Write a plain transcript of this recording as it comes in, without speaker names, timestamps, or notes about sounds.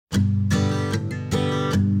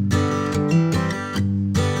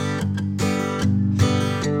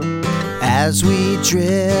As we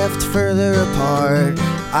drift further apart,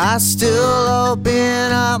 I still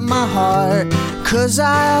open up my heart, 'cause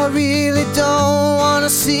I really don't wanna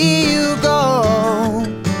see you go.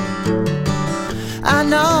 I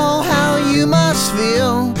know how you must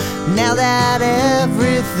feel now that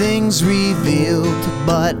everything's revealed,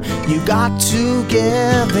 but you got to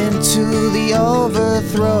give into the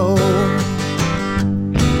overthrow.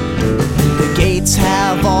 The gates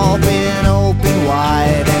have all been opened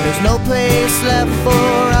wide, and there's no place left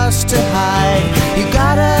for us to hide. You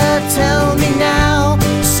gotta tell me now,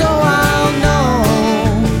 so I'll know,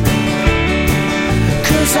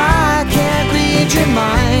 'cause I can't read your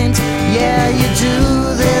mind. Yeah, you do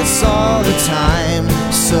this all the time,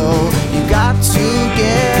 so you got to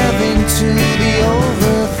give into the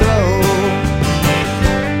overthrow.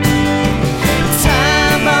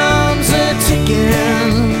 Time bombs are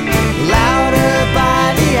ticking louder by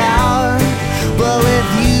the hour, but with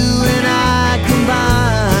you and I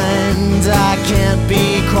combined, I can't be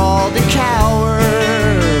called a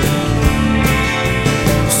coward.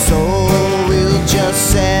 So we'll just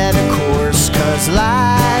set a course, 'cause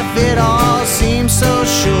life, it all seems so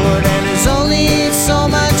short, and there's only so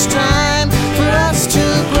much time for us to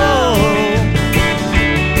grow.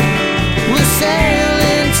 We'll sail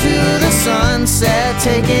into the sunset,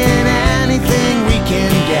 taking anything we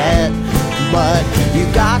can get, but you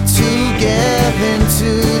got to give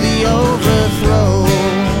into the overthrow.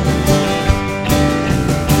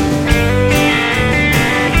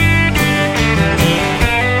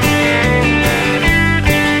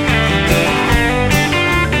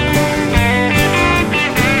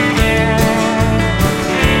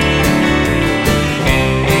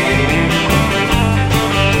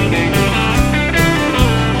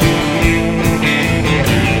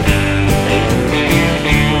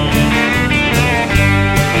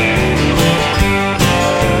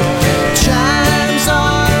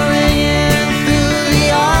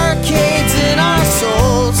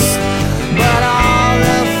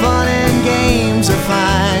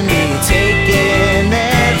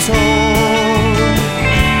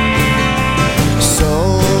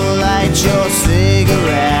 Your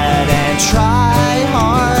cigarette and try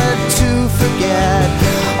hard to forget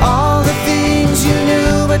all the things you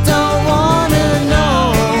knew but don't